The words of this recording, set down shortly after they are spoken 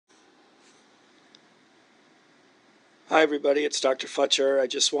Hi everybody, it's Dr. Fletcher. I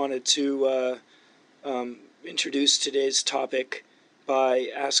just wanted to introduce today's topic by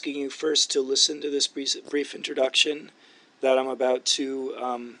asking you first to listen to this brief introduction that I'm about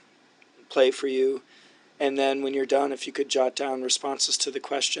to play for you. And then when you're done, if you could jot down responses to the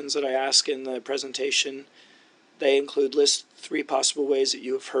questions that I ask in the presentation. They include list 3 possible ways that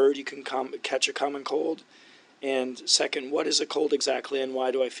you have heard you can catch a common cold. And second, what is a cold exactly and why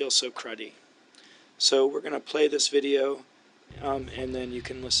do I feel so cruddy? So we're going to play this video, and then you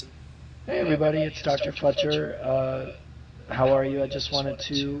can listen. Hey everybody, it's Dr. Fletcher. How are you? I just wanted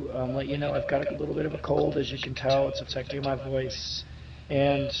to let you know I've got a little bit of a cold. As you can tell, it's affecting my voice.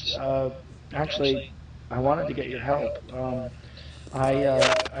 And actually, I wanted to get your help.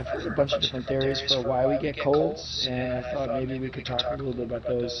 I've heard a bunch of different theories for why we get colds, and I thought maybe we could talk a little bit about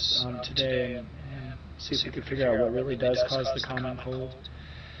those today and see if we could figure out what really does cause the common cold.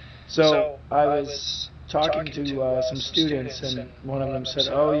 So I was talking to some students, and one of them said,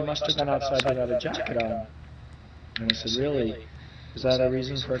 "Oh, you must have gone outside without a jacket on." And I said, "Really? Is that a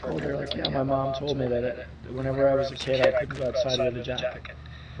reason for a cold?" They're like, "Yeah, my mom told me that whenever I was a kid, I couldn't go outside with a jacket.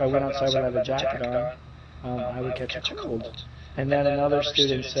 If I went outside without a jacket on, I would catch a cold." And then another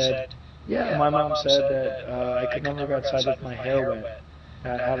student said, "Yeah, my mom said that I could never go outside with my hair wet.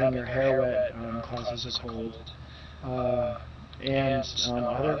 Having your hair wet causes a cold." And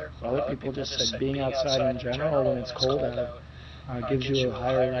other people just said being outside in general when it's cold out gives you a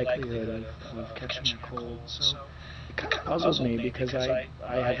higher likelihood of catching a cold. So it kind of puzzles me because I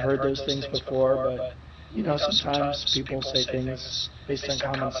had heard those things before, but you know, sometimes people say things based on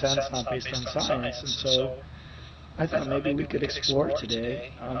common sense, not based on science. And so I thought maybe we could explore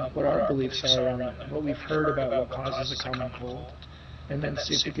today what our beliefs are around what we've heard about what causes a common cold, and then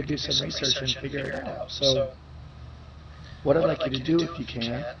see if we could do some research and figure it out. So what I'd like you to do, if you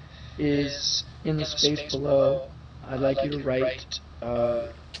can, is in the space below, I'd like you to write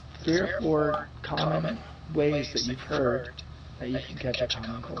 3 or 4 common ways that you've heard that you can catch a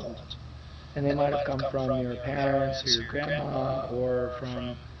common cold. And they might have come from your parents or your grandma or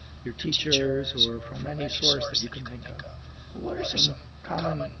from your teachers or from any source that you can think of. What are some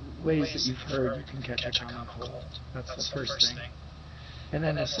common ways that you've heard you can catch a common cold? That's the first thing. And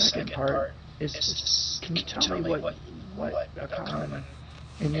then the second part is, can you tell me what a common,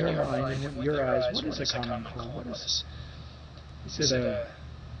 in your mind and in your eyes, what is a common cold? Is it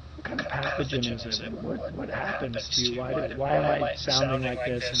what kind of pathogen is it? What happens to you? Why am I sounding like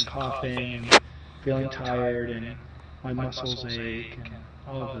this and coughing and feeling tired and my muscles ache and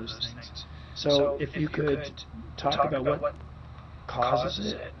all of those things? So if you could talk about what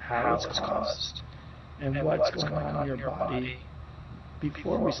causes it, how it's caused, and what's going on in your body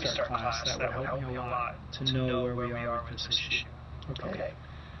before we start class, that would help me a lot to know where we are with this issue. Okay?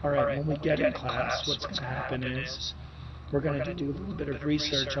 Alright, when we get in class, what's going to happen is we're going to do a little bit of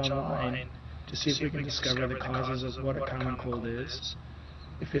research online to see if we can discover the causes of what a common cold is.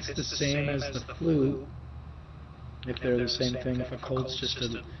 If it's the same as the flu, if they're the same thing, if a cold's just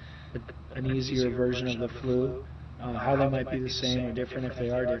an easier version of the flu, how they might be the same or different if they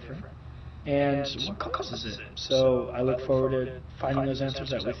are different, and what causes it. So I look forward to finding those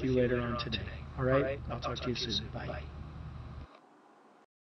answers out with you later on today. All right? I'll talk to you soon. Bye.